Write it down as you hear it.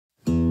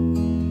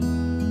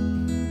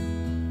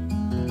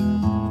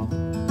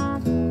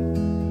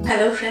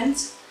Hello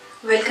friends,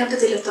 welcome to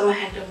Tilottama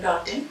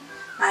Handloom.in.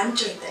 I am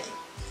Chaitali.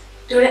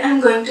 Today I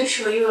am going to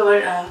show you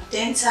our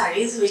 10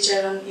 sarees which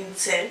are in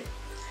sale.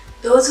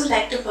 Those who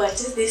like to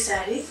purchase these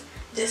sarees,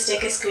 just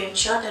take a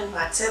screenshot and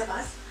WhatsApp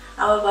us.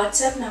 Our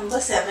WhatsApp number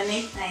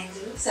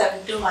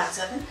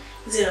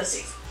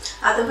 7890721706.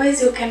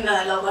 Otherwise you can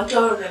log on to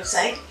our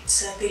website,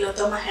 it's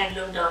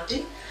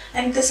Tilottamahandloom.in,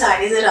 and the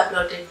sarees are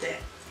uploaded there.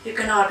 You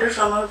can order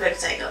from our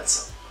website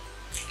also.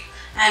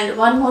 And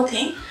one more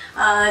thing,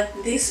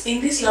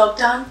 in this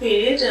lockdown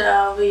period,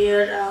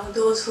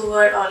 those who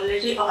are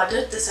already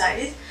ordered the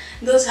sarees,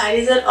 those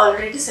sarees are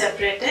already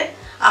separated.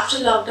 After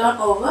lockdown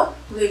over,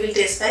 we will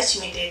dispatch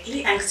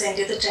immediately and send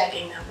you the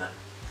tracking number.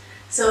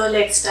 So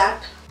let's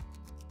start.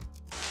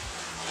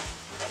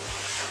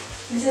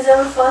 This is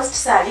our first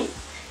saree.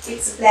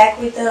 It's black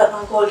with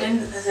a golden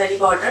zari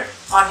border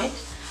on it,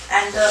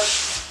 and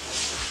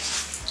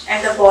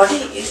the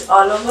body is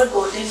all over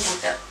golden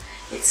butta.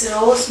 It's a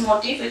rose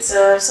motif,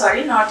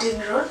 not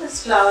in rose,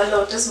 it's flower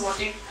lotus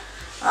motif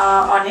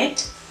on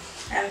it,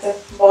 and the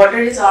border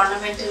is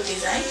ornamental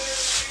design.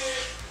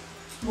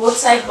 Both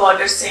side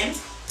borders same.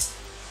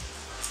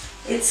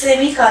 It's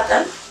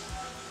semi-cotton,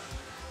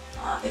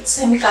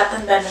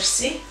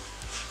 Banarsi.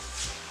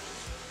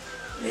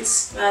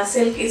 Its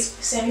silk is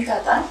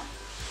semi-cotton,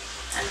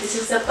 and this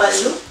is the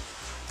pallu.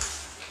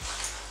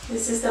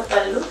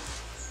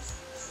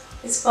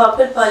 It's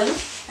purple pallu,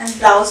 and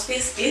blouse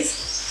piece is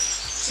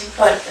in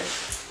purple.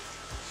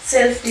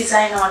 Self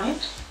design on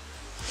it.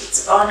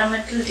 It's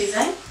ornamental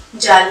design,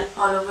 jal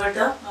all over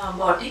the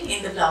body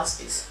in the blouse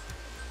piece.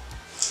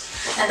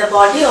 And the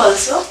body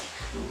also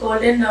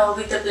golden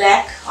with the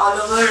black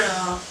all over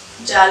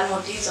jal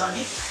motifs on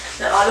it.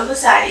 The all over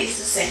saree is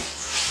the same.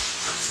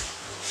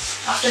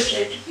 After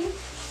threading,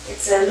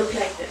 it's look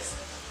like this.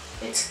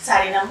 It's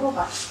saree number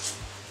 1.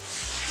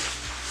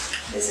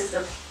 This is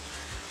the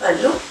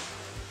pallu.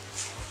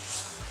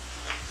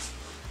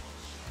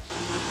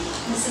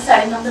 This is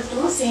saree number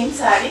 2, same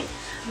saree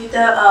with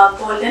a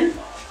golden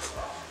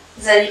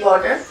zari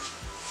border.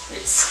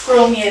 It's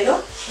chrome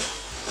yellow.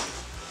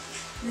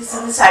 This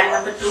is the saree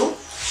number 2.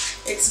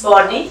 Its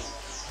body.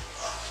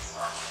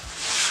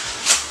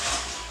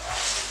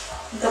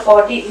 The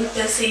body with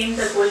the same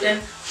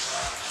golden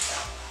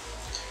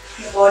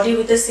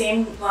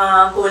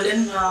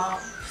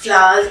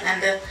flowers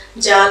and the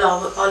jal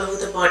all over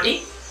the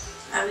body.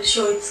 I will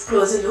show its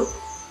closer look.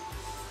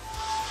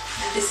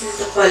 And this is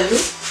the pallu.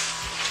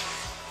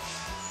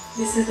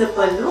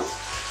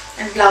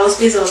 And blouse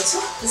piece also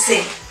the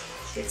same.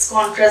 It's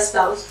contrast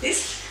blouse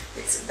piece.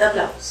 It's the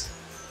blouse.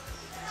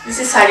 This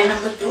is saree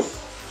number 2.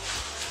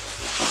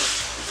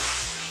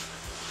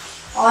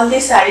 All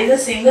these sarees are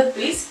single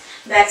piece.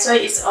 That's why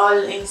it's all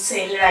in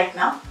sale right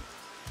now.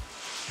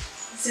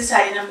 This is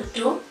saree number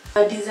 2.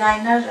 A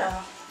designer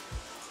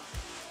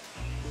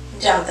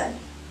Jamdani.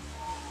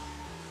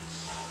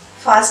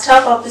 First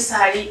half of the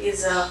saree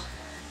is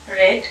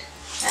red,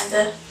 and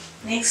the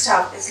next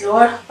half is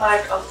lower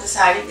part of the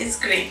saree is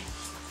green.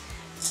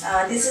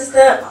 This is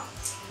the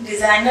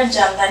designer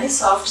Jamdani,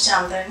 soft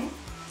Jamdani.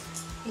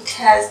 It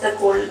has the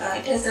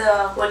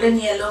golden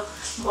yellow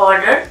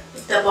border.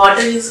 The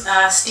border is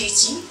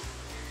stitching.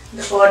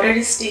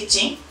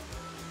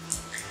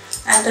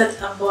 And the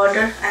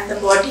border and the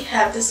body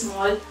have the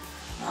small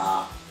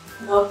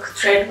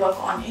thread work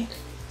on it.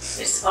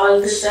 It's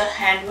all this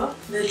hand work,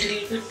 the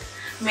little bit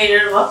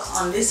mirror work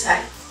on this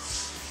side.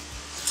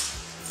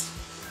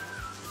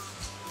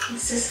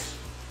 This is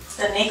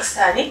the next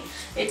saree.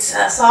 It's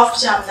a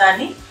soft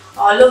Jamdani.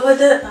 All over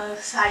the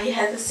saree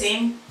has the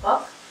same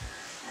work.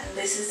 And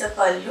this is the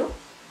pallu.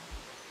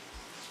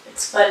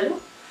 It's pallu.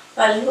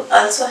 Pallu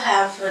also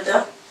have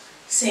the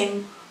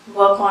same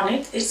work on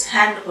it. It's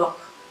hand work.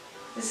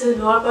 This is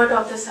the lower part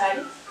of the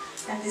saree,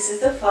 and this is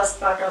the first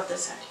part of the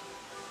saree.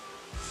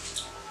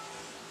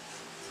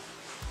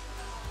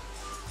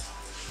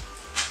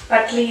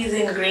 Patli is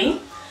in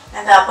green,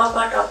 and the upper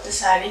part of the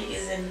saree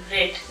is in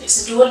red.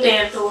 It's a dual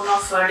tone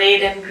of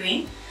red and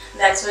green.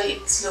 That's why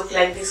it's look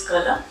like this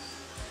color.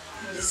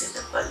 And this is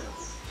the pallu.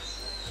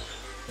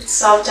 It's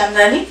soft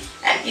Jamdani,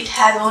 and it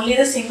has only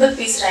the single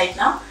piece right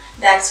now.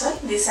 That's why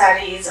this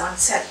saree is on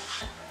sale.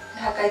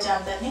 Dhakai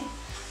Jamdani,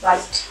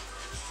 white.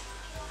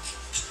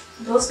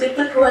 Those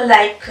people who are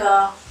like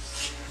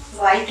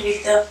white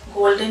with the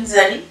golden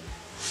zari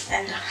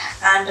and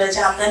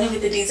Jamdani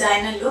with the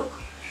designer look,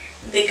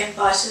 they can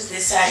purchase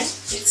this saree.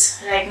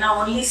 It's right now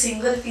only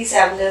single piece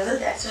available.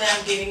 That's why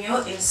I'm giving you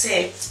in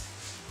sale.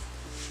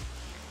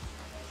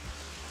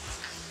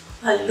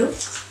 Pallu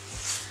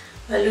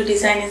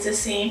design is the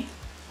same.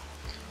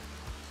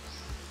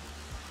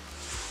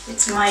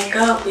 It's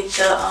mica with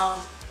the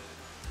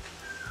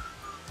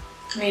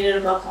mirror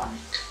work on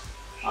it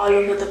all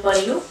over the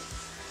pallu,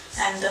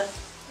 and the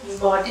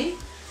body,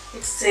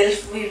 it's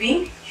self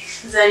weaving,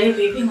 zari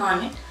weaving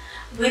on it.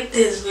 With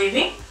this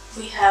weaving,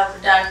 we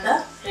have done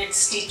the red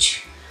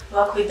stitch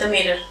work with the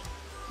mirror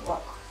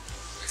work.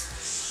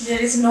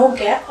 There is no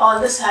gap. All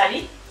the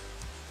saree,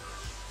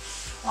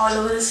 all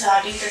over the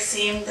saree, the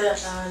same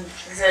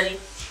zari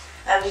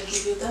I will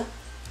give you the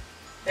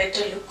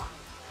better look.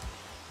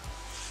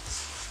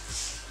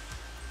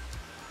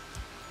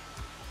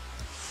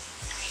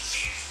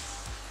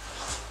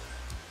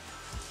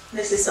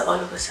 This is the all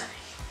over saree.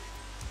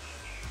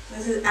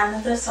 This is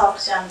another soft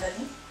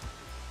Jamdani.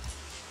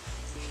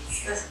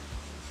 It's the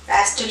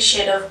pastel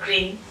shade of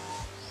green.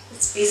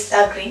 It's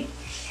pista green.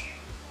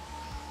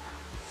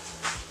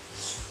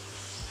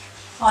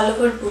 All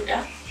over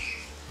butta.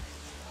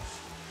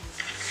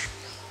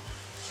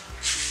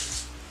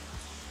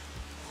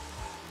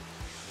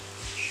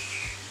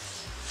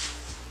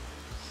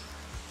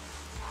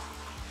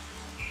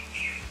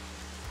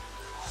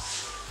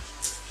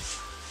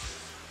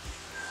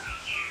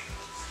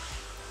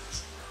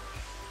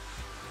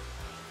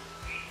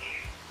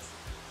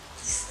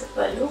 The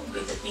pallu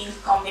with the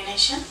pink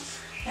combination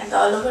and the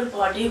all over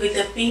body with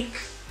the pink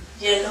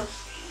yellow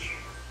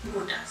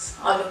buttas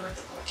all over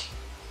the body.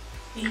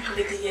 Pink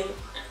with the yellow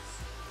buttas.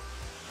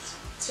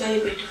 It's very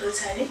beautiful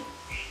saree.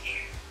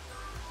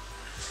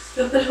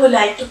 People who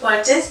like to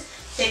purchase,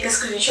 take a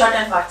screenshot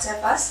and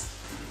WhatsApp us.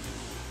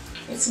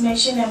 It's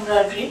machine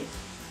embroidery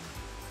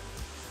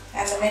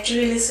and the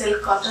material is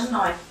silk cotton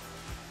knot,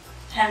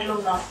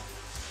 handloom knot.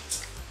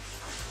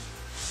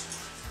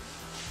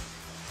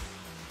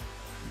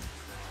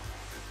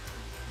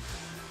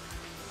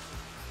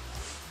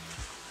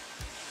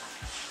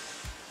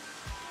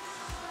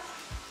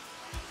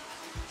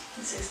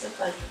 This is the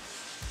pallu.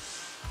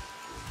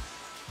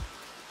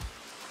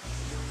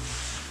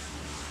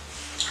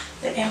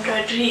 The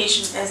embroidery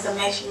is the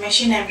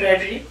machine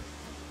embroidery.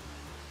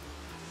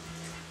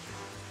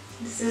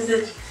 This is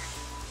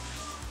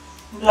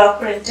the block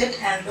printed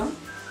handloom.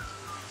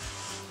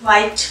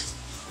 White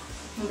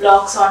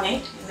blocks on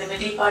it in the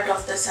middle part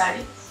of the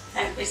saree,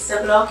 and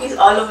the block is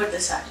all over the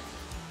saree.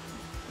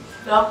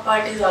 Block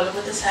part is all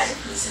over the saree.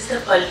 This is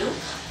the pallu,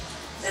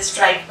 the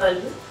striped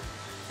pallu.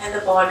 And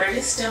the border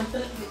is temple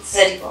with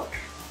zari border.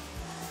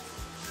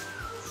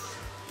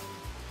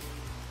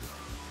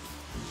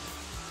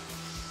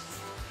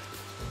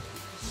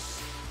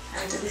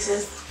 And this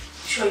is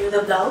show you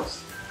the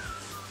blouse.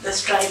 The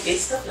stripe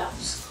is the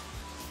blouse.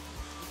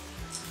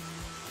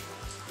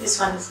 This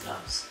one is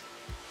blouse.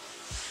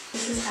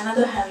 This is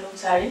another handloom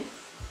saree.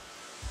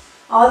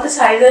 All the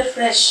sarees are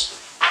fresh.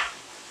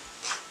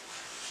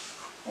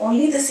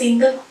 Only the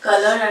single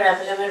color are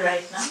available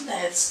right now.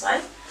 That's why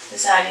the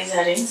sarees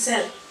are in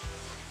sale.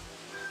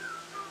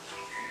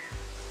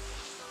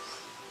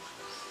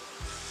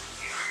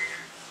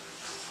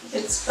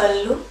 It's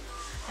pallu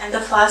and the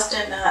first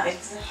and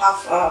it's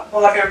half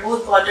border,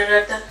 both border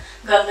are the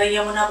Ganga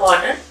Yamuna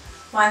border.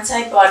 One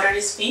side border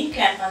is pink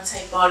and one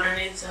side border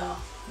is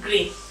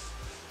green.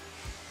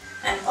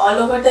 And all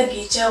over the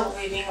Geecha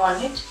weaving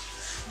on it.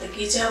 The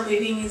Geecha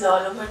weaving is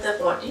all over the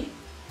body.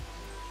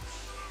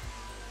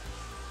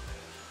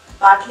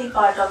 Partly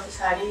part of the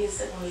saree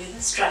is only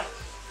the stripe.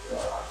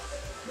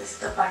 This is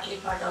the partly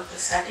part of the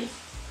saree.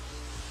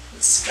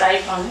 It's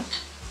stripe on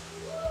it.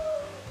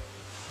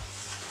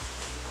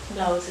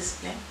 Blouse is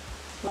plain.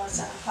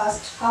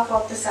 First half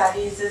of the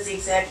saree is the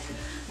zigzag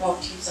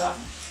motifs on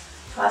it.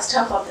 First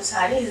half of the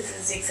saree is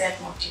the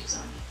zigzag motifs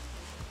on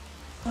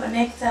it. The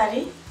next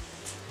saree,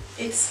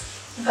 it's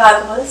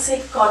gadwal,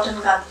 silk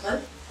cotton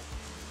gadwal.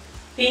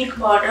 Pink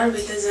border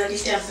with a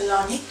zari temple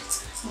on it.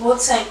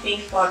 Both side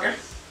pink border.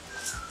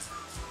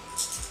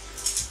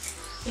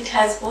 It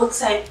has both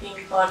side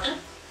pink border.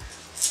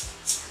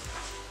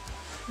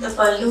 The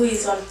pallu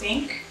is on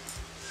pink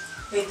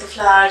with the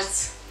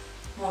flowers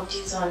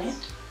motifs on it.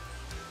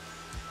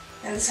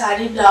 And the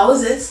saree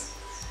blouse is,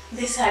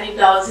 this saree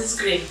blouse is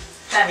green,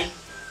 running.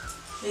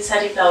 This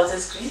saree blouse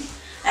is green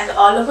and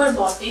all over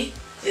body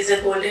is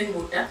a golden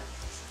butta.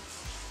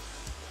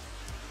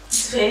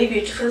 It's very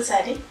beautiful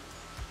saree.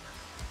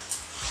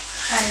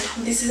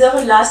 And this is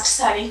our last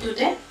saree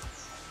today.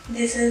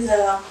 This is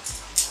a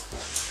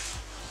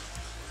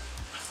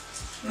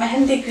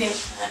mehendi green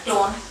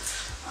tone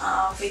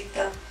with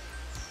the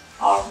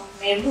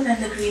maroon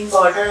and the green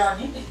border on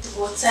it. It's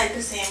both sides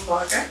the same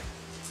border.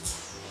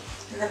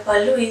 And the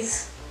pallu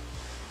is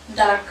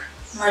dark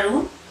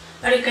maroon,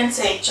 or you can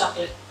say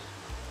chocolate.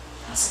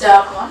 It's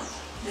dark one.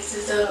 This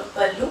is the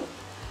pallu.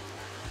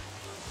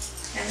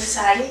 And the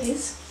saree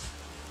is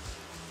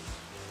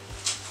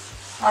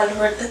all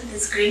over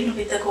this green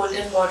with the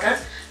golden border,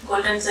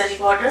 golden zari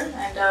border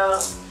and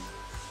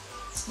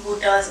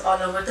buttas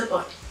all over the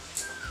body.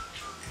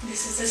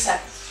 This is the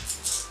saree.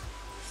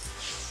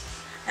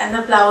 And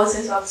the blouse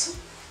is also,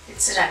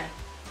 it's running.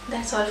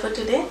 That's all for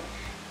today.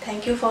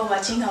 Thank you for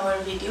watching our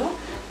video,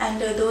 and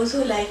those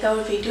who like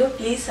our video,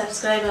 please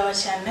subscribe our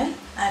channel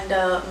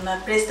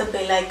and press the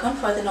bell icon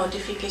for the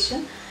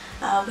notification.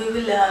 We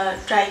will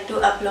try to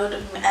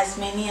upload as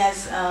many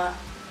as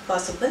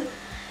possible.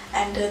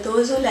 And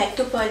those who like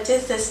to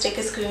purchase, just take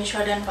a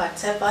screenshot and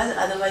WhatsApp us.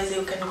 Otherwise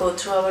you can go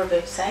through our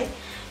website.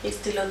 It's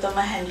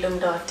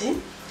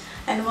tilottamahandloom.in.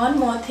 And one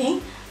more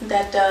thing,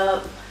 that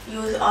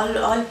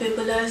all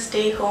people are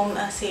stay home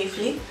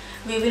safely.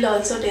 We will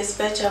also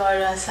dispatch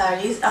our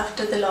sarees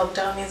after the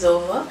lockdown is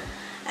over,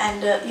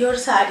 and your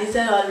sarees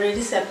are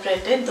already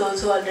separated,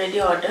 those who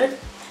already ordered.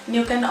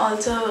 You can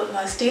also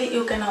still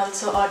you can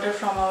also order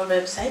from our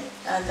website.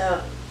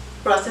 The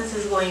process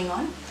is going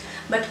on,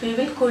 but we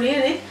will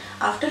courier it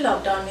after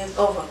lockdown is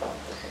over.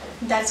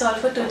 That's all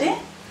for today.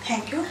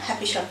 Thank you.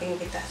 Happy shopping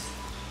with us.